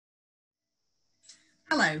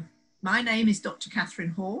Hello, my name is Dr. Katharine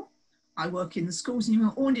Hoare. I work in the Schools and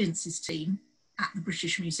Young Audiences team at the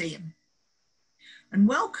British Museum. And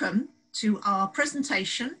welcome to our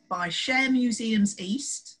presentation by Share Museums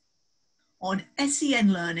East on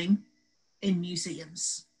SEN learning in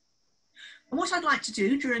museums. And what I'd like to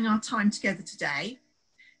do during our time together today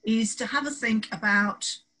is to have a think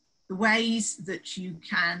about the ways that you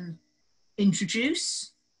can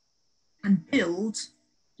introduce and build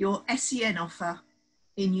your SEN offer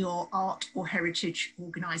in your art or heritage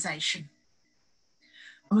organisation.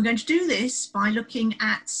 And we're going to do this by looking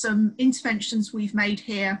at some interventions we've made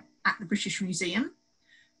here at the British Museum,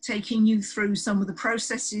 taking you through some of the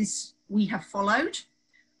processes we have followed,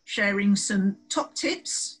 sharing some top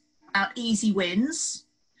tips about easy wins,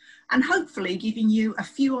 and hopefully giving you a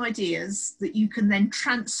few ideas that you can then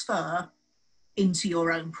transfer into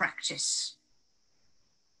your own practice.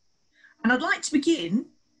 And I'd like to begin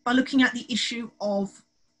by looking at the issue of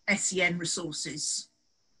SEN resources.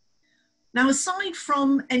 Now, aside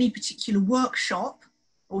from any particular workshop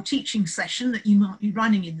or teaching session that you might be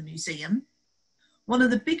running in the museum, one of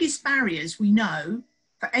the biggest barriers we know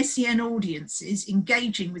for SEN audiences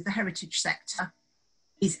engaging with the heritage sector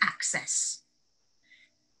is access.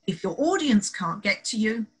 If your audience can't get to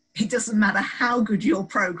you, it doesn't matter how good your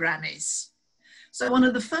programme is. So one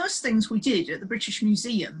of the first things we did at the British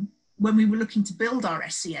Museum when we were looking to build our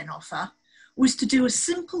SEN offer was to do a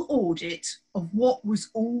simple audit of what was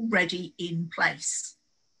already in place.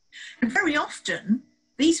 And very often,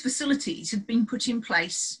 these facilities had been put in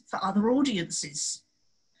place for other audiences.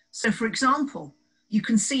 So for example, you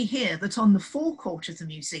can see here that on the forecourt of the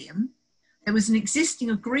museum, there was an existing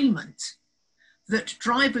agreement that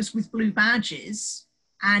drivers with blue badges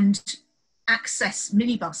and access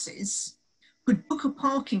minibuses could book a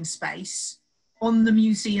parking space on the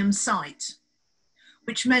museum site,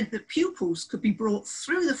 which meant that pupils could be brought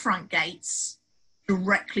through the front gates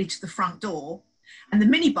directly to the front door, and the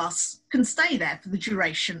minibus can stay there for the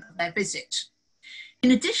duration of their visit. In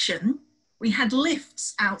addition, we had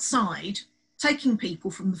lifts outside taking people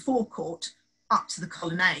from the forecourt up to the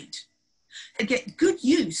colonnade. They get good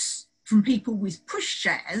use from people with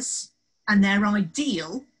pushchairs, and they're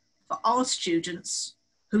ideal for our students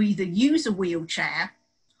who either use a wheelchair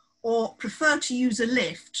or prefer to use a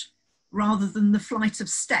lift rather than the flight of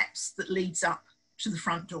steps that leads up to the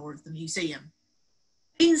front door of the museum.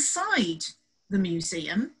 Inside the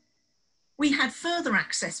museum, we had further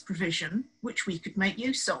access provision which we could make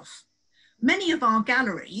use of. Many of our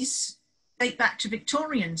galleries date back to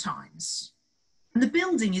Victorian times, and the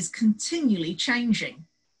building is continually changing.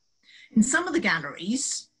 In some of the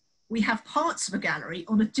galleries, we have parts of a gallery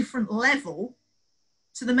on a different level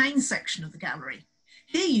to the main section of the gallery.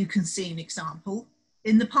 Here you can see an example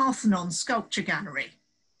in the Parthenon Sculpture Gallery,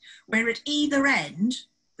 where at either end,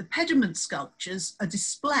 the pediment sculptures are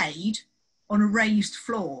displayed on a raised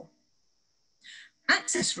floor.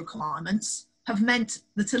 Access requirements have meant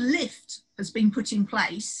that a lift has been put in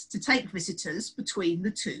place to take visitors between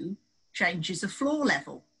the two changes of floor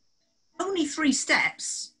level. Only 3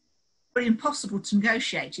 steps, but impossible to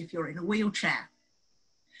negotiate if you're in a wheelchair.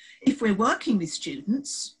 If we're working with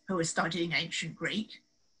students who are studying ancient Greek,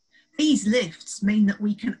 these lifts mean that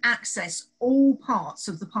we can access all parts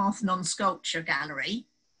of the Parthenon Sculpture Gallery,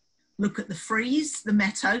 look at the frieze, the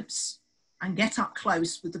metopes, and get up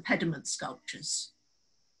close with the pediment sculptures.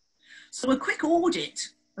 So a quick audit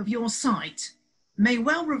of your site may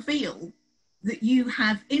well reveal that you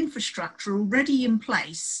have infrastructure already in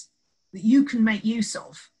place that you can make use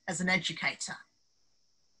of as an educator.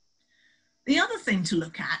 The other thing to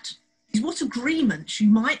look at is what agreements you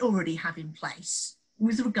might already have in place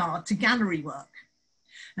with regard to gallery work.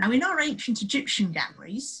 Now, in our ancient Egyptian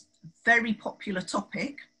galleries, a very popular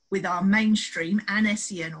topic with our mainstream and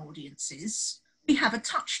SEN audiences, we have a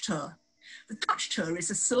touch tour. The touch tour is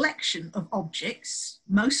a selection of objects,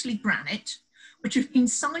 mostly granite, which have been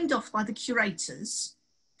signed off by the curators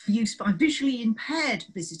for use by visually impaired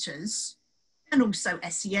visitors and also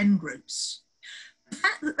SEN groups. The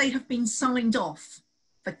fact that they have been signed off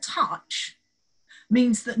for touch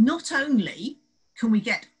means that not only can we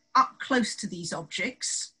get up close to these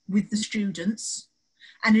objects with the students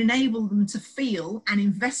and enable them to feel and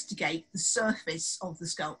investigate the surface of the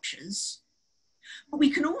sculptures, but we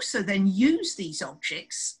can also then use these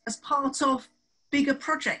objects as part of bigger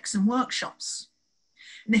projects and workshops.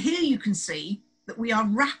 And here you can see that we are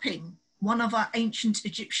wrapping one of our ancient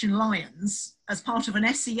Egyptian lions as part of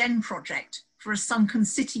an SEN project for a Sunken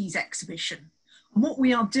Cities exhibition. And what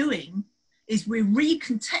we are doing is we're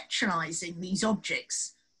recontextualizing these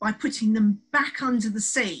objects by putting them back under the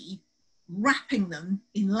sea wrapping them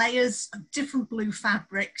in layers of different blue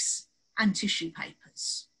fabrics and tissue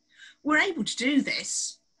papers. We're able to do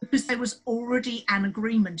this because there was already an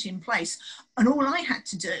agreement in place, and all I had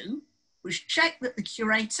to do was check that the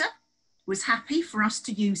curator was happy for us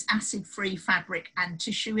to use acid-free fabric and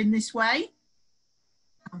tissue in this way,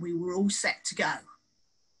 and we were all set to go.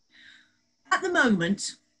 At the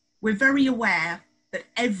moment, we're very aware that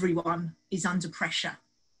everyone is under pressure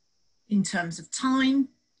in terms of time,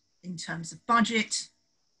 in terms of budget,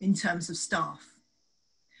 in terms of staff.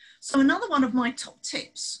 So another one of my top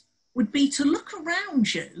tips would be to look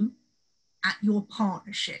around you at your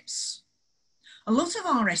partnerships. A lot of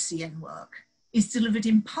our SEN work is delivered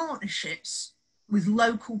in partnerships with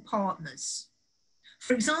local partners.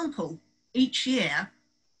 For example, each year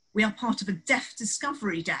we are part of a Deaf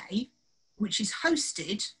Discovery Day, which is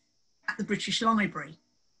hosted at the British Library,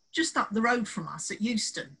 just up the road from us at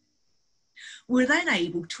Euston. We're then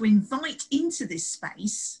able to invite into this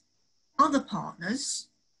space other partners,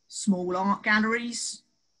 small art galleries,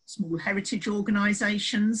 small heritage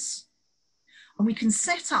organisations, and we can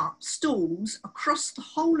set up stalls across the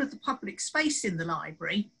whole of the public space in the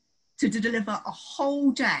library to deliver a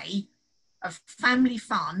whole day of family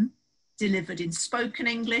fun delivered in spoken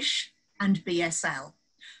English and BSL.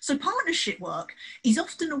 So partnership work is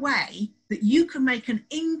often a way that you can make an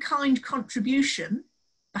in-kind contribution,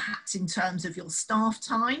 perhaps in terms of your staff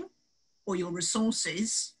time or your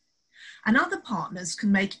resources, and other partners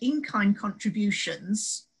can make in-kind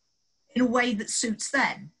contributions in a way that suits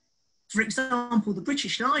them. For example, the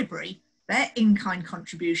British Library, their in-kind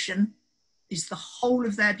contribution is the whole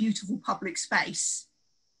of their beautiful public space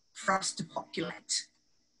for us to populate.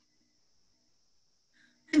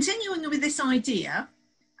 Continuing with this idea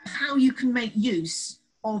of how you can make use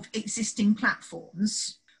of existing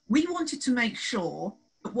platforms, we wanted to make sure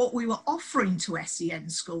that what we were offering to SEN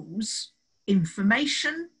schools,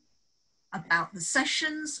 information about the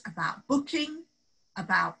sessions, about booking,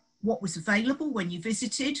 about what was available when you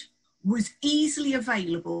visited, was easily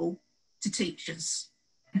available to teachers.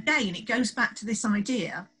 Again, it goes back to this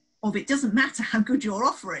idea of it doesn't matter how good your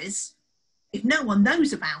offer is, if no one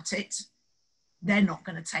knows about it, they're not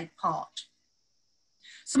going to take part.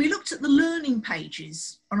 So we looked at the learning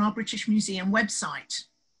pages on our British Museum website.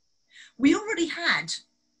 We already had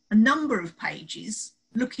a number of pages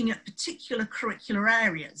looking at particular curricular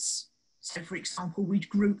areas. So for example, we'd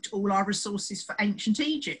grouped all our resources for ancient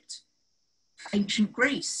Egypt, for ancient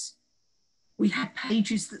Greece. We had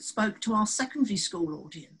pages that spoke to our secondary school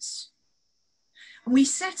audience. And we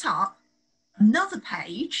set up another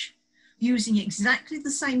page using exactly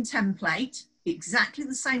the same template, exactly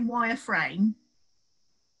the same wireframe,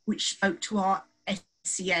 which spoke to our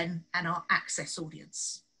SEN and our access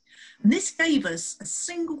audience. And this gave us a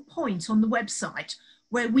single point on the website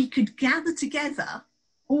where we could gather together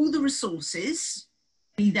all the resources,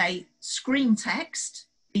 be they screen text,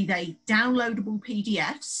 be they downloadable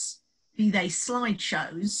PDFs, be they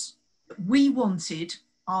slideshows, that we wanted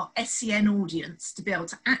our SEN audience to be able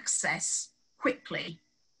to access quickly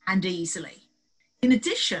and easily. In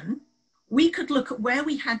addition, we could look at where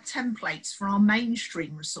we had templates for our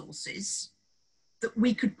mainstream resources that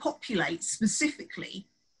we could populate specifically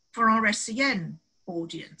for our SEN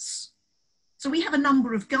audience. So we have a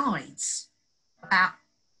number of guides about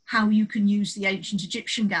how you can use the ancient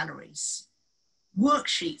Egyptian galleries,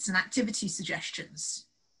 worksheets and activity suggestions.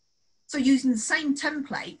 So using the same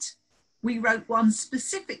template, we wrote one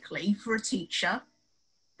specifically for a teacher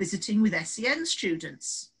visiting with SEN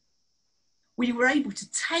students. We were able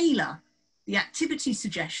to tailor the activity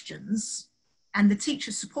suggestions and the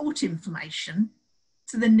teacher support information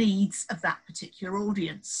to the needs of that particular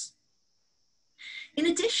audience. In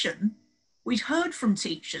addition, we'd heard from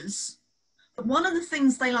teachers that one of the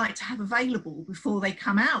things they like to have available before they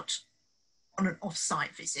come out on an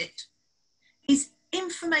off-site visit is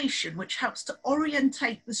information which helps to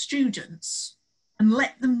orientate the students and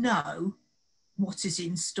let them know what is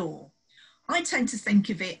in store. I tend to think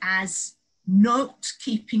of it as not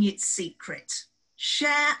keeping it secret.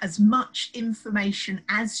 Share as much information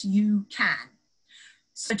as you can.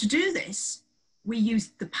 So to do this, we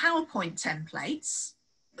used the PowerPoint templates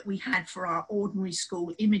that we had for our ordinary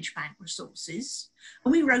school image bank resources,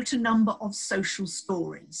 and we wrote a number of social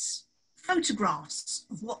stories, photographs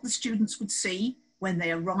of what the students would see when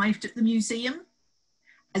they arrived at the museum,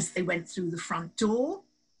 as they went through the front door,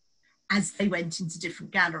 as they went into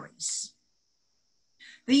different galleries.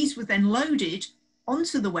 These were then loaded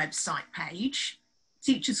onto the website page.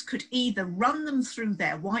 Teachers could either run them through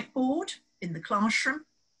their whiteboard in the classroom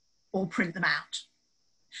or print them out.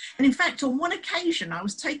 And in fact, on one occasion, I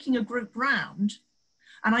was taking a group round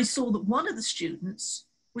And I saw that one of the students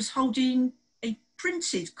was holding a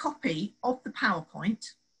printed copy of the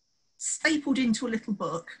PowerPoint, stapled into a little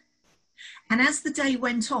book. And as the day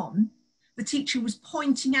went on, the teacher was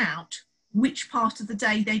pointing out which part of the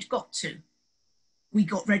day they'd got to. We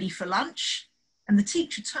got ready for lunch, and the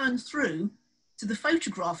teacher turned through to the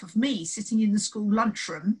photograph of me sitting in the school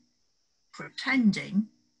lunchroom, pretending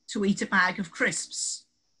to eat a bag of crisps.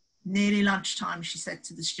 Nearly lunchtime, she said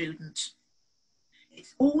to the student.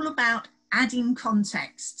 It's all about adding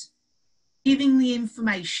context, giving the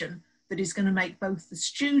information that is going to make both the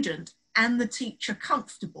student and the teacher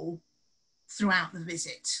comfortable throughout the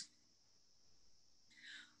visit.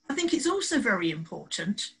 I think it's also very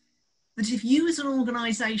important that if you as an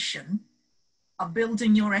organisation are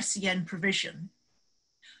building your SEN provision,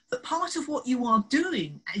 that part of what you are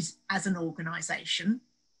doing as an organisation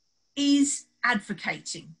is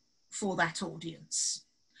advocating for that audience,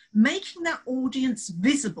 making that audience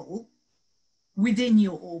visible within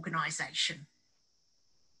your organisation.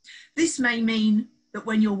 This may mean that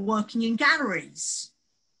when you're working in galleries,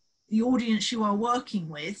 the audience you are working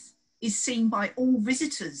with is seen by all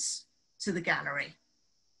visitors to the gallery.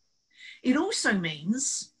 It also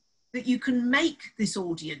means that you can make this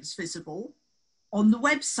audience visible on the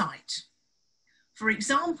website. For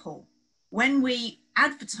example, when we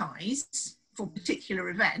advertise for particular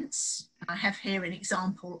events, I have here an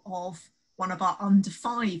example of one of our under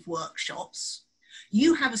 5 workshops,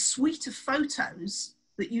 you have a suite of photos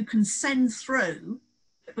that you can send through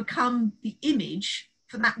that become the image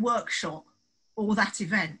for that workshop or that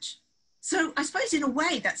event. So I suppose in a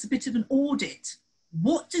way that's a bit of an audit.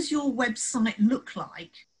 What does your website look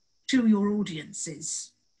like to your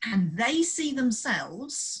audiences? Can they see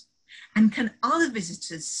themselves, and can other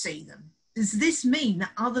visitors see them? Does this mean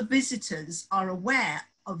that other visitors are aware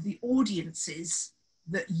of the audiences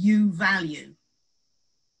that you value?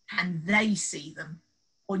 Can they see them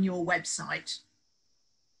on your website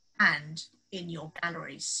and in your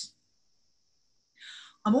galleries?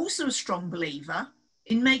 I'm also a strong believer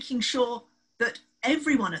in making sure that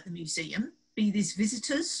everyone at the museum, be these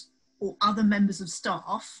visitors or other members of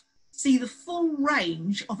staff, see the full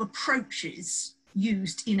range of approaches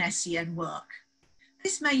used in SEN work.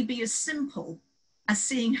 This may be as simple as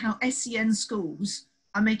seeing how SEN schools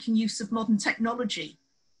are making use of modern technology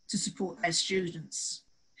to support their students.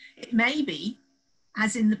 It may be,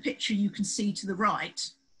 as in the picture you can see to the right,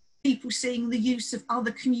 people seeing the use of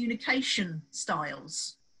other communication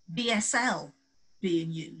styles, BSL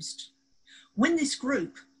being used. When this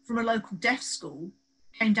group from a local deaf school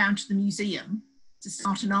came down to the museum to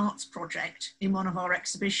start an arts project in one of our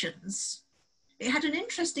exhibitions, it had an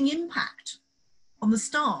interesting impact on the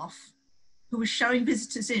staff who was showing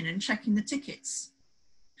visitors in and checking the tickets.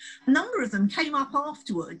 A number of them came up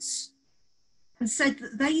afterwards and said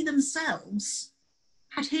that they themselves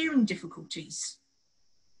had hearing difficulties.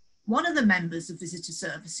 One of the members of visitor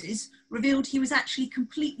services revealed he was actually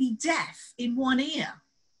completely deaf in one ear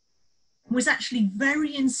and was actually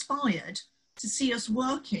very inspired to see us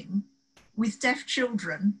working with deaf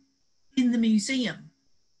children in the museum.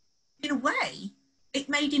 In a way, it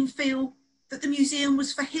made him feel that the museum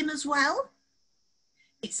was for him as well.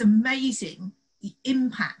 It's amazing the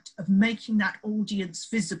impact of making that audience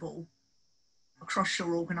visible across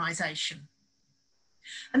your organisation.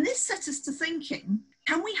 And this set us to thinking,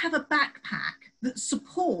 can we have a backpack that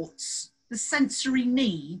supports the sensory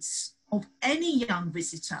needs of any young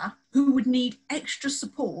visitor who would need extra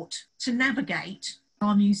support to navigate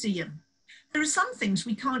our museum? There are some things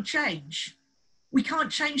we can't change. We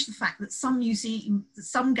can't change the fact that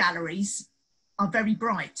some galleries are very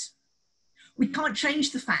bright. We can't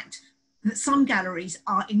change the fact that some galleries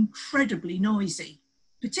are incredibly noisy,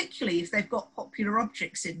 particularly if they've got popular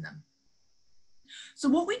objects in them. So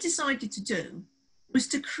what we decided to do was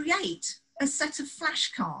to create a set of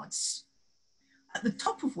flashcards, at the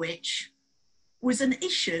top of which was an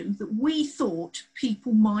issue that we thought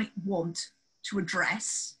people might want to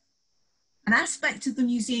address, an aspect of the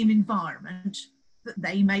museum environment that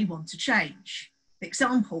they may want to change.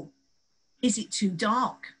 Example, is it too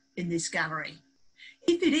dark in this gallery?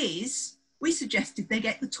 If it is, we suggested they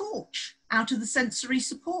get the torch out of the sensory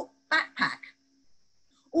support backpack.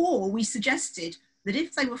 Or we suggested that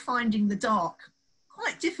if they were finding the dark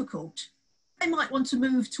quite difficult, they might want to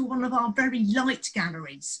move to one of our very light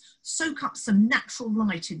galleries, soak up some natural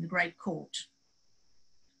light in the Great Court.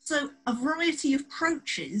 So a variety of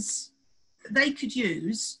approaches that they could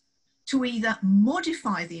use to either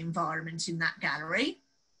modify the environment in that gallery.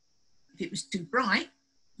 If it was too bright,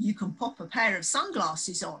 you can pop a pair of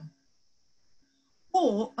sunglasses on.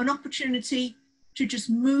 Or an opportunity to just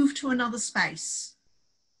move to another space,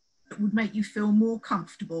 that would make you feel more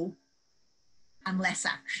comfortable and less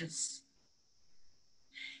anxious.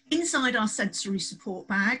 Inside our sensory support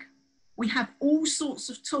bag, we have all sorts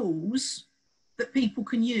of tools that people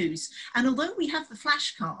can use. And although we have the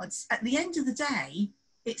flashcards, at the end of the day,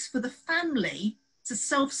 it's for the family to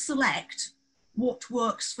self-select what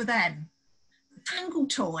works for them. The Tangle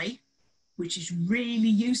toy, which is really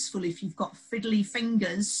useful if you've got fiddly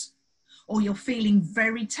fingers or you're feeling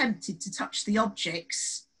very tempted to touch the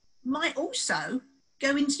objects, might also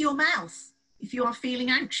go into your mouth if you are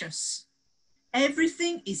feeling anxious.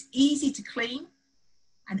 Everything is easy to clean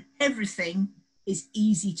and everything is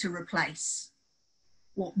easy to replace.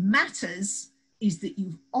 What matters is that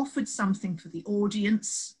you've offered something for the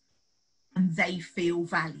audience and they feel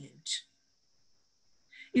valued.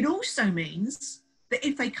 It also means that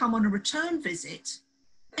if they come on a return visit,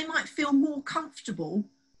 they might feel more comfortable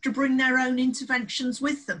to bring their own interventions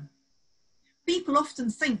with them. People often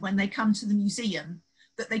think when they come to the museum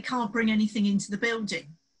that they can't bring anything into the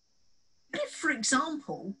building. But if, for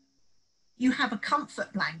example, you have a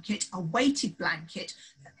comfort blanket, a weighted blanket,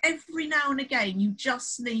 that every now and again you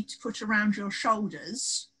just need to put around your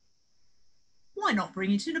shoulders, why not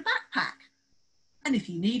bring it in a backpack? And if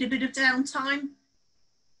you need a bit of downtime,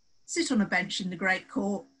 sit on a bench in the Great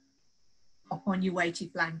Court, hop on your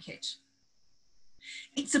weighted blanket.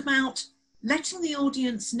 It's about letting the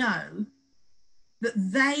audience know that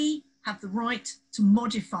they have the right to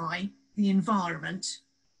modify the environment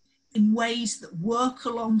in ways that work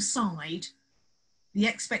alongside the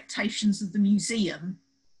expectations of the museum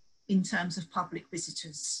in terms of public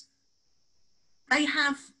visitors. They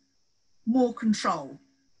have more control.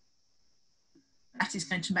 That is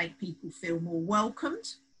going to make people feel more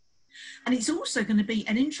welcomed. And it's also going to be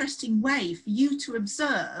an interesting way for you to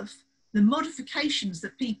observe the modifications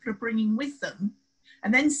that people are bringing with them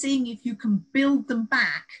and then seeing if you can build them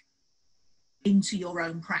back into your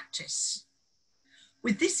own practice.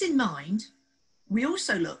 With this in mind, we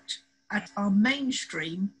also looked at our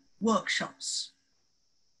mainstream workshops.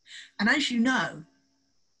 And as you know,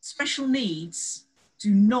 special needs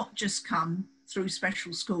do not just come through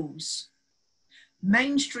special schools.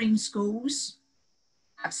 Mainstream schools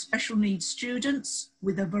have special needs students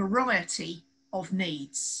with a variety of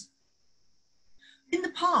needs. In the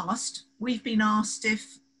past, we've been asked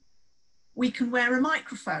if we can wear a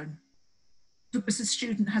microphone because a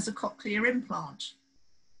student has a cochlear implant.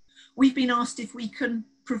 We've been asked if we can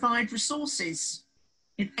provide resources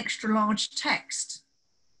in extra large text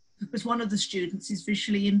because one of the students is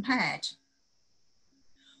visually impaired.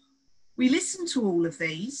 We listened to all of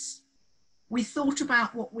these, we thought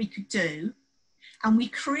about what we could do, and we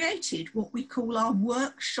created what we call our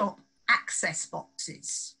workshop access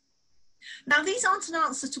boxes. Now, these aren't an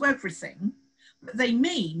answer to everything, but they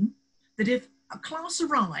mean that if a class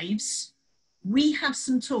arrives, we have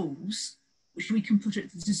some tools which we can put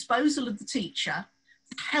at the disposal of the teacher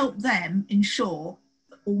to help them ensure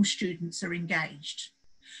that all students are engaged.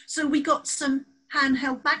 So we got some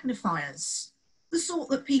handheld magnifiers, the sort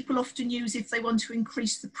that people often use if they want to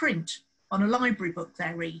increase the print on a library book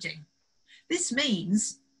they're reading. This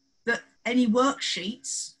means that any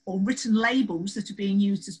worksheets or written labels that are being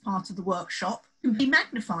used as part of the workshop can be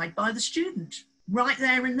magnified by the student right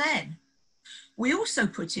there and then. We also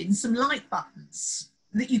put in some light buttons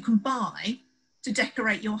that you can buy to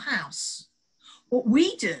decorate your house. What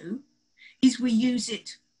we do is we use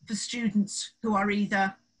it for students who are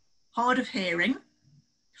either hard of hearing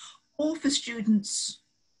or for students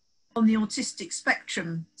on the autistic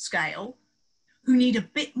spectrum scale who need a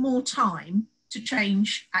bit more time to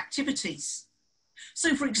change activities.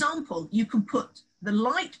 So for example, you can put the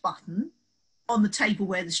light button on the table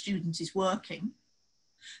where the student is working.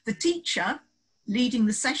 The teacher leading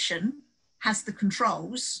the session has the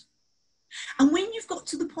controls. And when you've got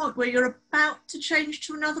to the point where you're about to change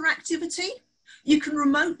to another activity, you can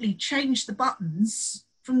remotely change the buttons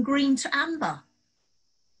from green to amber.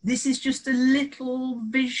 This is just a little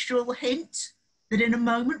visual hint that in a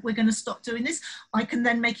moment we're going to stop doing this. I can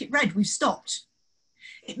then make it red. We've stopped.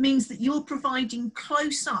 It means that you're providing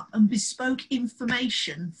close-up and bespoke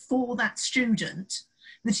information for that student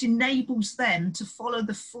that enables them to follow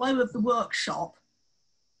the flow of the workshop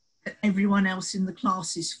that everyone else in the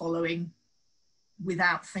class is following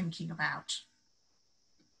without thinking about.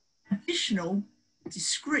 Additional,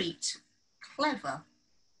 discreet, clever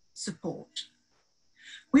support.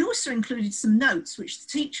 We also included some notes which the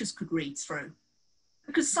teachers could read through,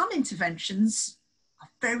 because some interventions are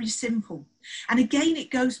very simple. And again,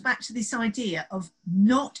 it goes back to this idea of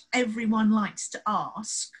not everyone likes to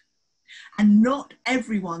ask, and not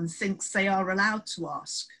everyone thinks they are allowed to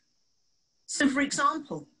ask. So for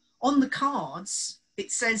example, On the cards,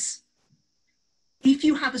 it says, if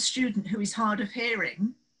you have a student who is hard of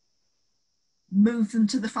hearing, move them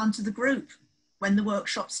to the front of the group when the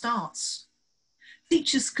workshop starts.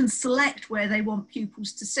 Teachers can select where they want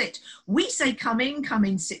pupils to sit. We say, come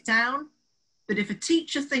in, sit down. But if a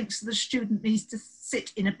teacher thinks the student needs to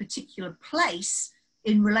sit in a particular place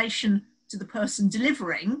in relation to the person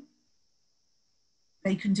delivering,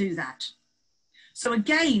 they can do that. So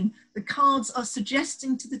again, the cards are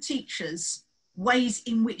suggesting to the teachers ways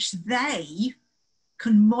in which they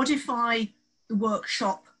can modify the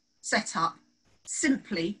workshop setup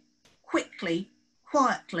simply, quickly,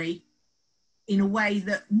 quietly, in a way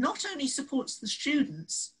that not only supports the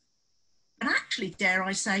students, but actually, dare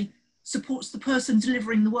I say, supports the person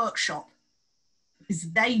delivering the workshop,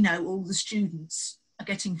 because they know all the students are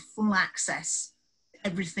getting full access to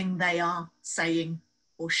everything they are saying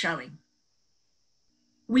or showing.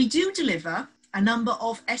 We do deliver a number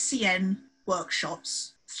of SEN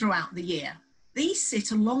workshops throughout the year. These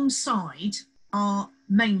sit alongside our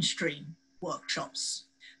mainstream workshops.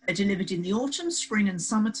 They're delivered in the autumn, spring and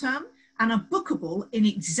summer term, and are bookable in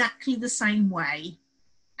exactly the same way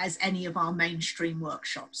as any of our mainstream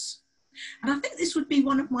workshops. And I think this would be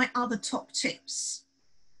one of my other top tips,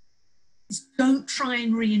 is don't try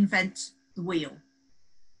and reinvent the wheel.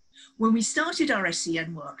 When we started our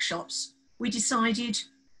SEN workshops, we decided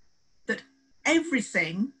that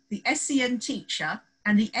everything the SEN teacher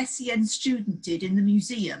and the SEN student did in the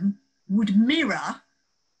museum would mirror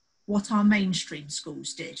what our mainstream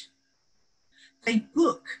schools did. They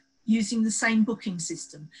book using the same booking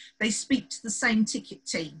system. They speak to the same ticket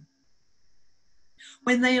team.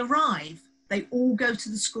 When they arrive, they all go to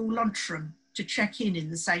the school lunchroom to check in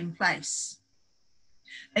the same place.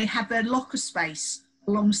 They have their locker space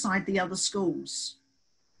alongside the other schools.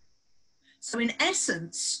 So in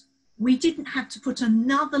essence, we didn't have to put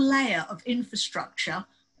another layer of infrastructure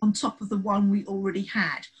on top of the one we already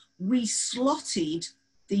had. We slotted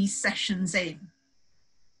these sessions in.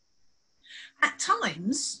 At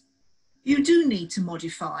times, you do need to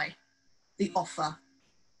modify the offer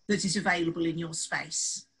that is available in your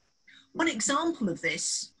space. One example of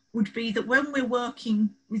this would be that when we're working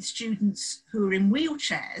with students who are in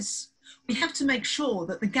wheelchairs, we have to make sure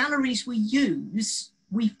that the galleries we use,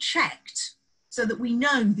 we've checked so that we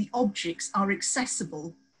know the objects are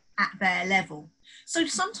accessible at their level. So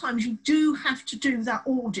sometimes you do have to do that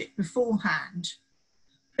audit beforehand,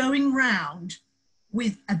 going round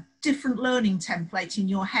with a different learning template in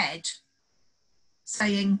your head,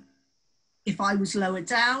 saying, if I was lower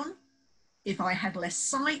down, if I had less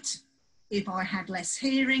sight, if I had less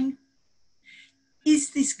hearing,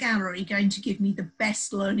 is this gallery going to give me the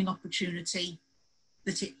best learning opportunity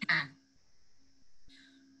that it can?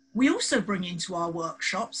 We also bring into our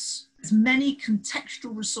workshops as many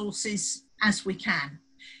contextual resources as we can.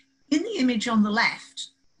 In the image on the left,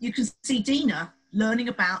 you can see Dina learning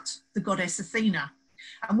about the goddess Athena.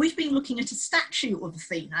 And we've been looking at a statue of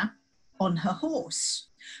Athena on her horse.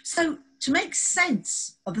 So to make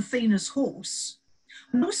sense of Athena's horse,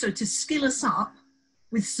 and also to skill us up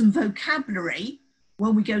with some vocabulary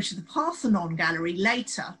when we go to the Parthenon gallery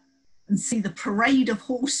later and see the parade of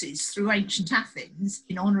horses through ancient Athens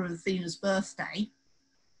in honour of Athena's birthday,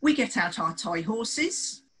 we get out our toy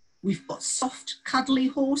horses. We've got soft, cuddly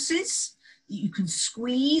horses that you can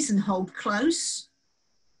squeeze and hold close.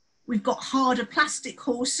 We've got harder plastic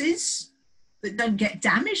horses that don't get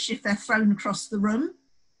damaged if they're thrown across the room,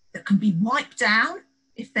 that can be wiped down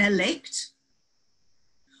if they're licked.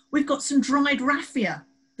 We've got some dried raffia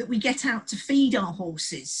that we get out to feed our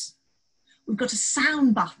horses. We've got a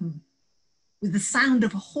sound button with the sound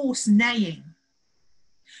of a horse neighing.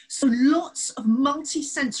 So lots of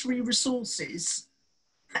multi-sensory resources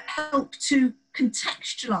that help to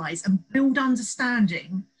contextualize and build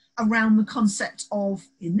understanding around the concept of,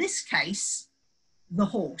 in this case, the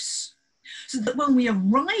horse. So that when we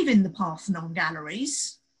arrive in the Parthenon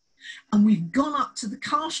galleries and we've gone up to the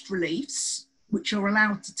cast reliefs, which are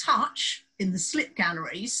allowed to touch in the slip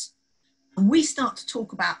galleries, and we start to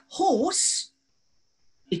talk about horse,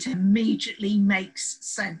 it immediately makes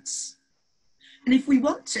sense. And if we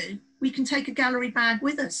want to, we can take a gallery bag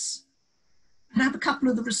with us and have a couple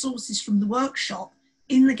of the resources from the workshop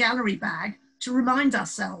in the gallery bag to remind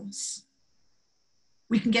ourselves.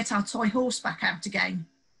 We can get our toy horse back out again.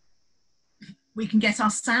 We can get our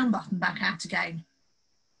sound button back out again.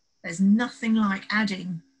 There's nothing like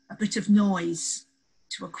adding a bit of noise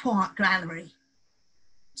to a quiet gallery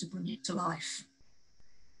to bring it to life.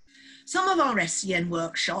 Some of our SEN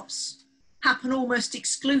workshops happen almost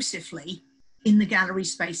exclusively in the gallery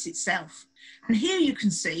space itself. And here you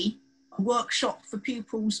can see a workshop for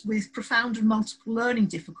pupils with profound and multiple learning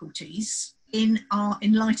difficulties in our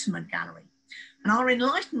Enlightenment Gallery. And our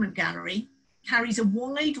Enlightenment Gallery carries a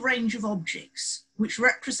wide range of objects which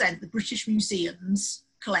represent the British Museum's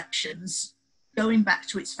collections going back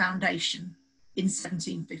to its foundation in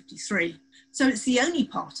 1753. So it's the only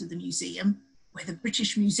part of the museum where the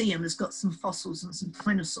British Museum has got some fossils and some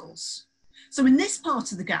dinosaurs. So in this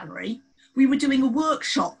part of the gallery, we were doing a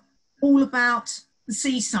workshop all about the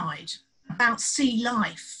seaside, about sea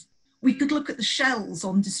life. We could look at the shells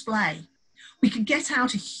on display. We could get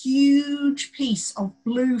out a huge piece of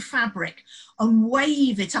blue fabric and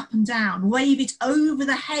wave it up and down, wave it over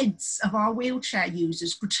the heads of our wheelchair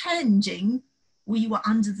users, pretending we were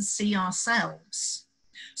under the sea ourselves.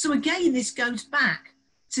 So again, this goes back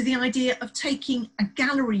to the idea of taking a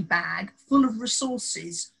gallery bag full of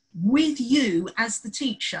resources with you as the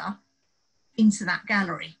teacher into that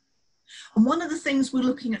gallery. And one of the things we're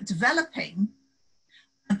looking at developing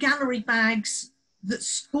are gallery bags that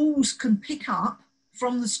schools can pick up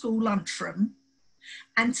from the school lunchroom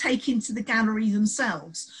and take into the gallery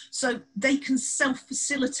themselves. So they can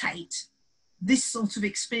self-facilitate this sort of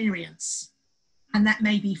experience. And that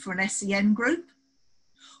may be for an SEN group,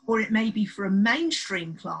 or it may be for a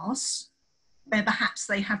mainstream class where perhaps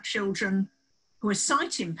they have children who are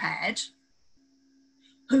sight impaired,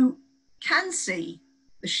 who can see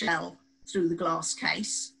the shell through the glass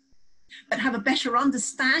case, but have a better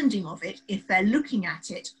understanding of it if they're looking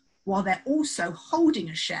at it while they're also holding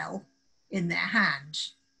a shell in their hand.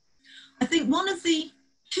 I think one of the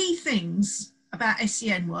key things about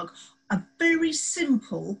SEN work, a very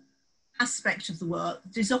simple aspect of the work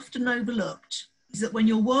that is often overlooked, is that when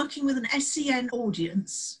you're working with an SEN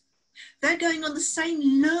audience, they're going on the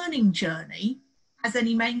same learning journey as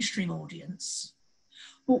any mainstream audience.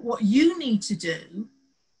 But what you need to do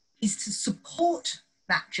is to support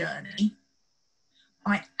that journey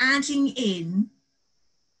by adding in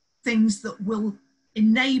things that will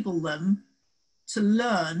enable them to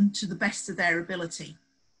learn to the best of their ability.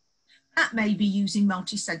 That may be using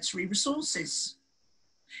multisensory resources.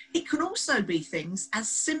 It can also be things as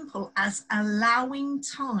simple as allowing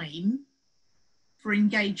time for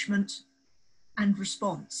engagement and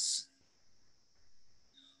response.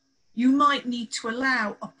 You might need to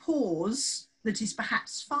allow a pause that is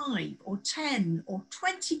perhaps 5 or 10 or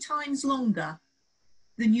 20 times longer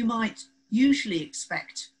than you might usually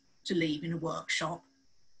expect to leave in a workshop,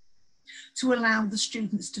 to allow the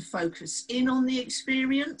students to focus in on the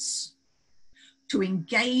experience, to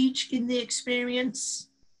engage in the experience,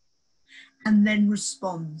 and then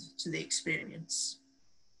respond to the experience.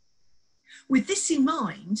 With this in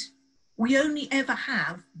mind, we only ever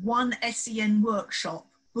have one SEN workshop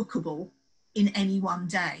bookable in any one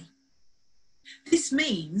day. This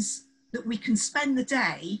means that we can spend the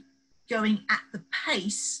day going at the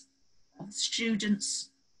pace of the students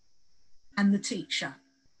and the teacher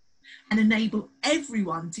and enable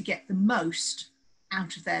everyone to get the most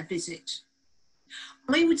out of their visit.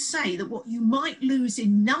 I would say that what you might lose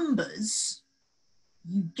in numbers,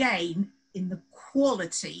 you gain in the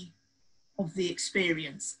quality of the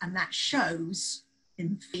experience, and that shows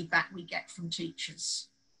in the feedback we get from teachers.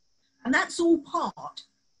 And that's all part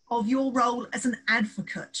of your role as an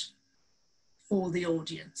advocate for the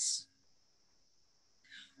audience.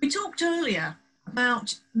 We talked earlier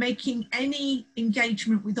about making any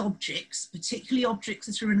engagement with objects, particularly objects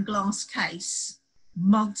that are in a glass case,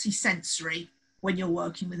 multi-sensory when you're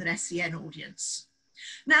working with an SEN audience.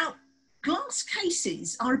 Now, glass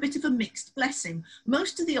cases are a bit of a mixed blessing.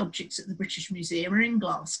 Most of the objects at the British Museum are in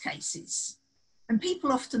glass cases. And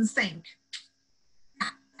people often think,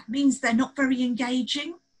 that means they're not very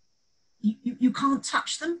engaging. You can't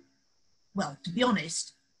touch them. Well, to be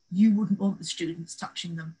honest, you wouldn't want the students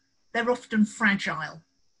touching them. They're often fragile.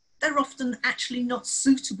 They're often actually not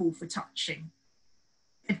suitable for touching.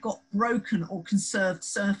 They've got broken or conserved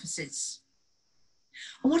surfaces.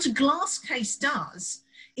 And what a glass case does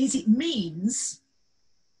is it means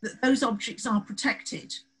that those objects are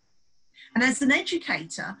protected. And as an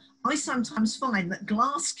educator, I sometimes find that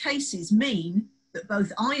glass cases mean that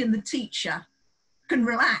both I and the teacher can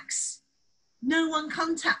relax. No one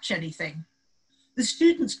can touch anything. The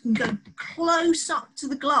students can go close up to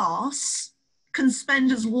the glass, can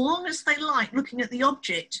spend as long as they like looking at the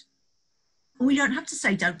object, and we don't have to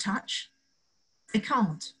say don't touch. They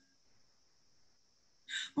can't.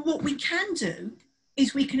 But what we can do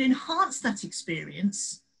is we can enhance that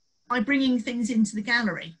experience by bringing things into the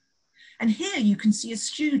gallery. And here you can see a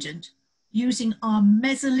student using our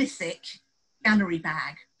Mesolithic gallery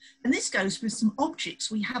bag. And this goes with some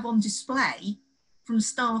objects we have on display from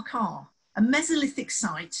Star Car, a Mesolithic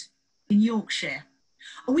site in Yorkshire.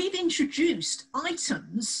 And we've introduced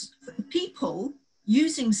items that the people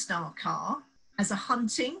using Starcar as a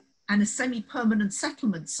hunting and a semi-permanent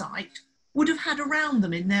settlement site would have had around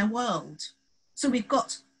them in their world. So we've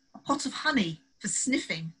got a pot of honey for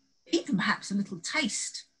sniffing, even perhaps a little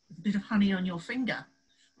taste with a bit of honey on your finger.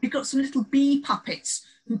 We've got some little bee puppets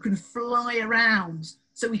who can fly around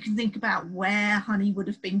so we can think about where honey would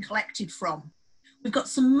have been collected from. We've got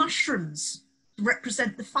some mushrooms to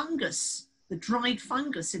represent the fungus, the dried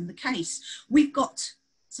fungus in the case. We've got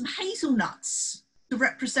some hazelnuts to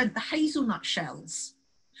represent the hazelnut shells.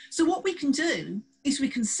 So what we can do is we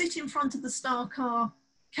can sit in front of the Starcar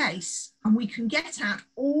case and we can get out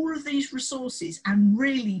all of these resources and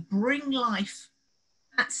really bring life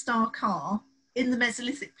at Starcar in the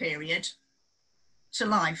Mesolithic period to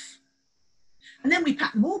life. And then we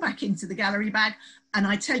pack them all back into the gallery bag. And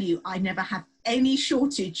I tell you, I never have any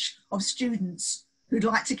shortage of students who'd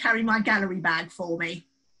like to carry my gallery bag for me,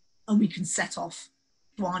 and we can set off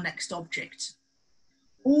to our next object.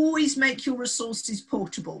 Always make your resources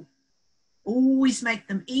portable. Always make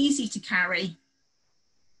them easy to carry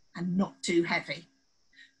and not too heavy.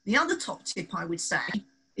 The other top tip I would say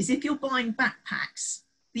is if you're buying backpacks,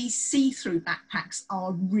 these see-through backpacks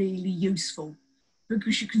are really useful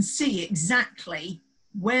because you can see exactly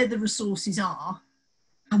where the resources are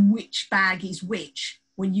and which bag is which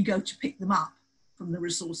when you go to pick them up from the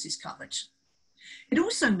resources cupboard. It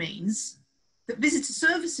also means that visitor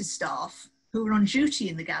services staff who are on duty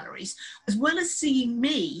in the galleries, as well as seeing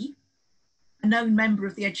me, a known member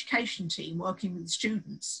of the education team working with the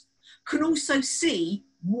students, can also see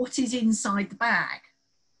what is inside the bag.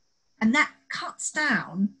 And that cuts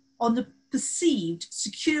down on the perceived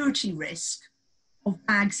security risk of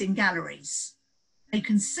bags in galleries. They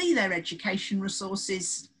can see their education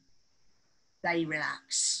resources, they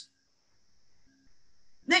relax.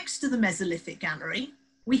 Next to the Mesolithic Gallery,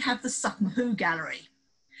 we have the Sutton Hoo Gallery.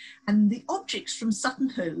 And the objects from Sutton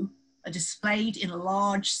Hoo are displayed in a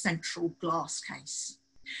large central glass case.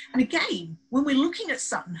 And again, when we're looking at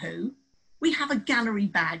Sutton Hoo, we have a gallery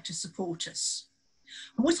bag to support us.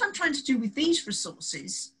 And what I'm trying to do with these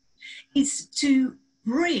resources is to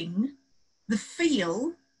bring the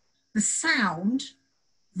feel, the sound,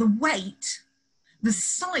 the weight, the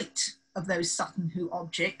sight of those Sutton Hoo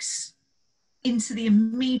objects into the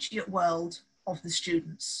immediate world of the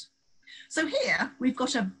students. So here we've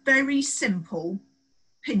got a very simple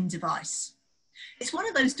pin device. It's one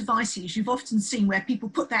of those devices you've often seen where people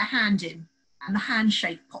put their hand in and the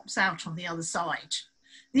handshake pops out on the other side.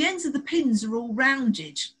 The ends of the pins are all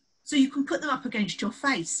rounded, so you can put them up against your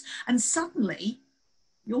face and suddenly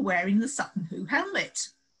you're wearing the Sutton Hoo helmet.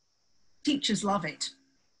 Teachers love it.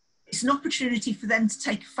 It's an opportunity for them to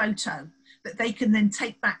take a photo that they can then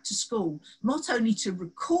take back to school, not only to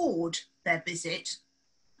record their visit,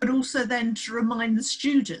 but also then to remind the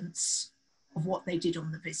students of what they did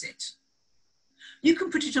on the visit. You can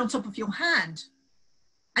put it on top of your hand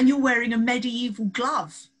and you're wearing a medieval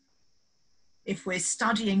glove. If we're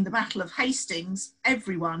studying the Battle of Hastings,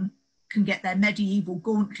 everyone can get their medieval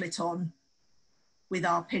gauntlet on with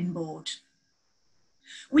our pinboard.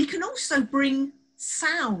 We can also bring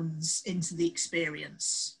sounds into the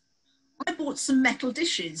experience. I bought some metal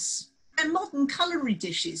dishes. They're modern cutlery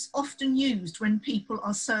dishes, often used when people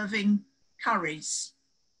are serving curries.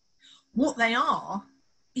 What they are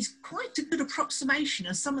is quite a good approximation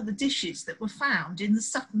of some of the dishes that were found in the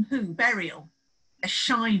Sutton Hoo burial. They're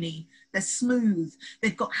shiny, they're smooth,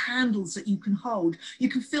 they've got handles that you can hold. You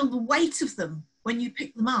can feel the weight of them when you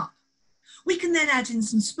pick them up. We can then add in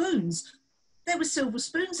some spoons. There were silver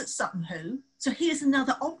spoons at Sutton Hoo, so here's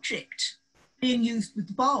another object being used with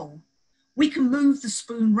the bowl. We can move the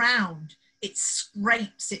spoon round. It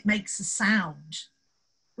scrapes, it makes a sound.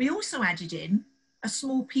 We also added in a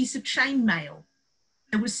small piece of chainmail.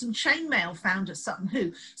 There was some chainmail found at Sutton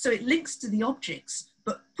Hoo, so it links to the objects,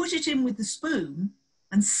 but put it in with the spoon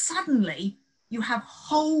and suddenly you have a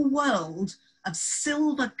whole world of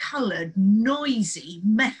silver-coloured, noisy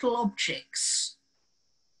metal objects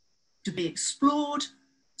to be explored,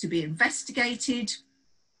 to be investigated,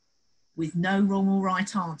 with no wrong or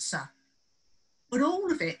right answer. But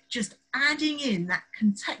all of it just adding in that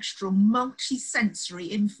contextual, multi-sensory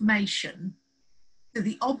information to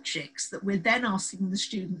the objects that we're then asking the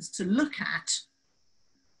students to look at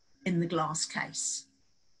in the glass case.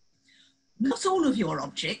 Not all of your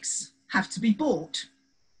objects have to be bought.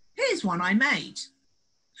 Here's one I made.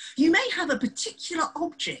 You may have a particular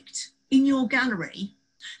object in your gallery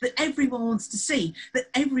that everyone wants to see, that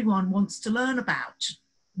everyone wants to learn about.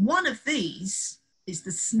 One of these is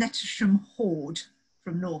the Snettisham hoard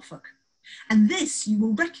from Norfolk. And this you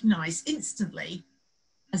will recognise instantly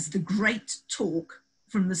as the Great Talk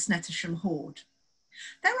from the Snettisham Hoard.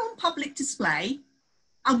 They're on public display,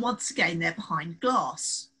 and once again, they're behind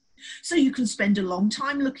glass. So you can spend a long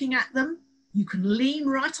time looking at them. You can lean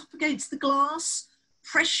right up against the glass,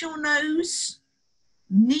 press your nose,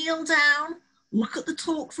 kneel down, look at the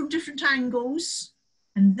talk from different angles.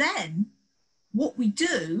 And then what we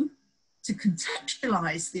do to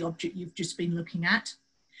contextualize the object you've just been looking at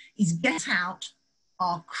is get out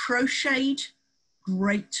our crocheted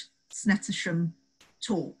Great Snettisham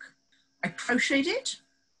talk. I crocheted it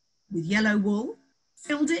with yellow wool,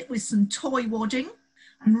 filled it with some toy wadding,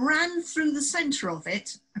 and ran through the centre of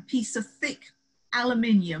it a piece of thick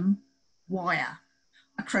aluminium wire.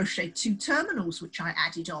 I crocheted 2 terminals, which I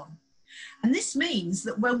added on. And this means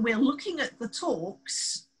that when we're looking at the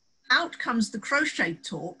talks, out comes the crocheted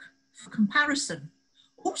talk for comparison.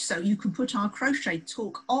 Also, you can put our crocheted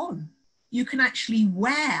talk on. You can actually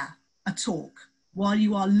wear a talk while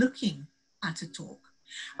you are looking at a talk.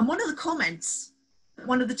 And one of the comments that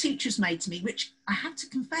one of the teachers made to me, which I have to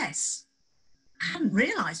confess, I hadn't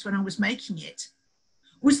realised when I was making it,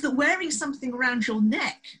 was that wearing something around your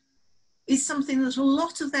neck is something that a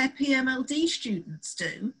lot of their PMLD students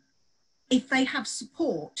do if they have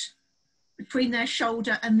support between their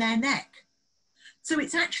shoulder and their neck. So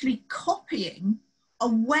it's actually copying a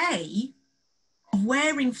way of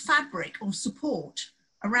wearing fabric or support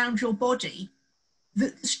around your body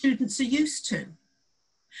that the students are used to.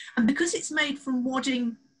 And because it's made from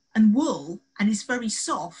wadding and wool and is very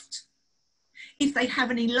soft, if they have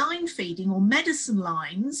any line feeding or medicine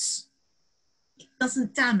lines, it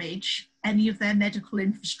doesn't damage any of their medical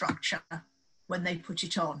infrastructure when they put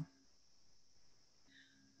it on.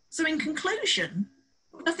 So in conclusion,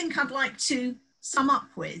 what I think I'd like to sum up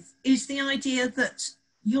with is the idea that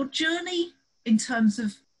your journey in terms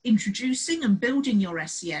of introducing and building your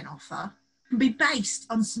SEN offer can be based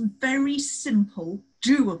on some very simple,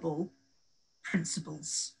 doable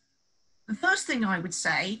principles. The first thing I would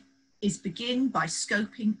say is begin by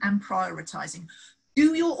scoping and prioritising.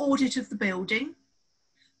 Do your audit of the building,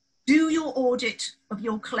 do your audit of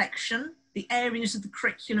your collection, the areas of the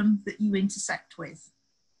curriculum that you intersect with.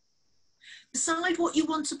 Decide what you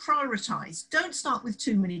want to prioritise. Don't start with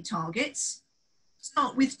too many targets.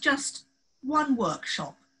 Start with just one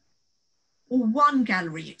workshop or one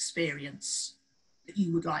gallery experience that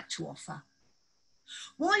you would like to offer.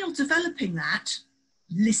 While developing that,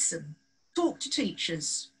 listen, talk to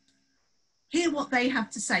teachers, hear what they have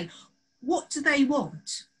to say. What do they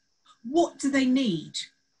want? What do they need?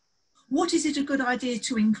 What is it a good idea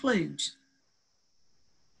to include?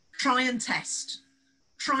 Try and test.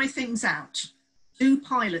 Try things out. Do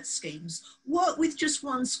pilot schemes. Work with just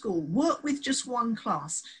one school. Work with just one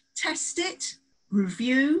class. Test it,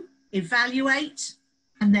 review, evaluate,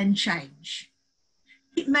 and then change.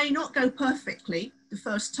 It may not go perfectly the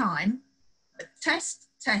first time, but test,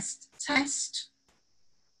 test, test,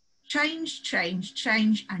 change, change,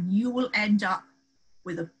 change, and you will end up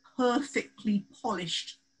with a perfectly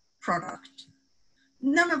polished product.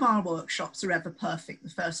 None of our workshops are ever perfect the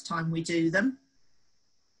first time we do them.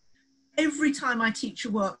 Every time I teach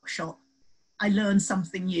a workshop, I learn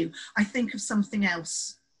something new. I think of something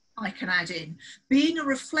else I can add in. Being a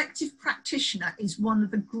reflective practitioner is one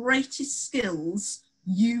of the greatest skills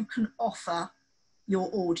you can offer your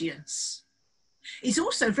audience. It's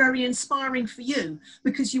also very inspiring for you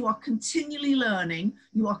because you are continually learning,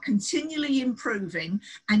 you are continually improving,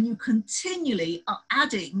 and you continually are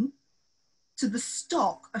adding to the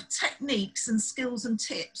stock of techniques and skills and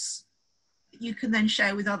tips that you can then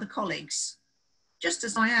share with other colleagues, just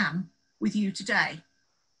as I am with you today.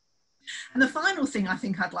 And the final thing I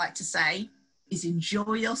think I'd like to say is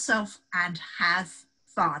enjoy yourself and have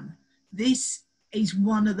fun. This is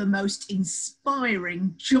one of the most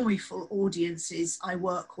inspiring, joyful audiences I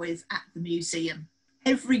work with at the museum.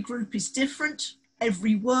 Every group is different.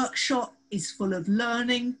 Every workshop is full of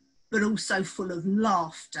learning, but also full of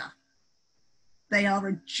laughter. They are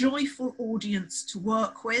a joyful audience to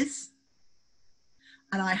work with.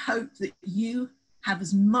 And I hope that you have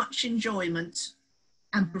as much enjoyment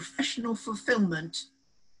and professional fulfillment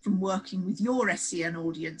from working with your SEN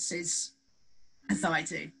audiences as I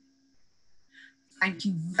do. Thank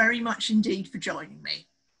you very much indeed for joining me.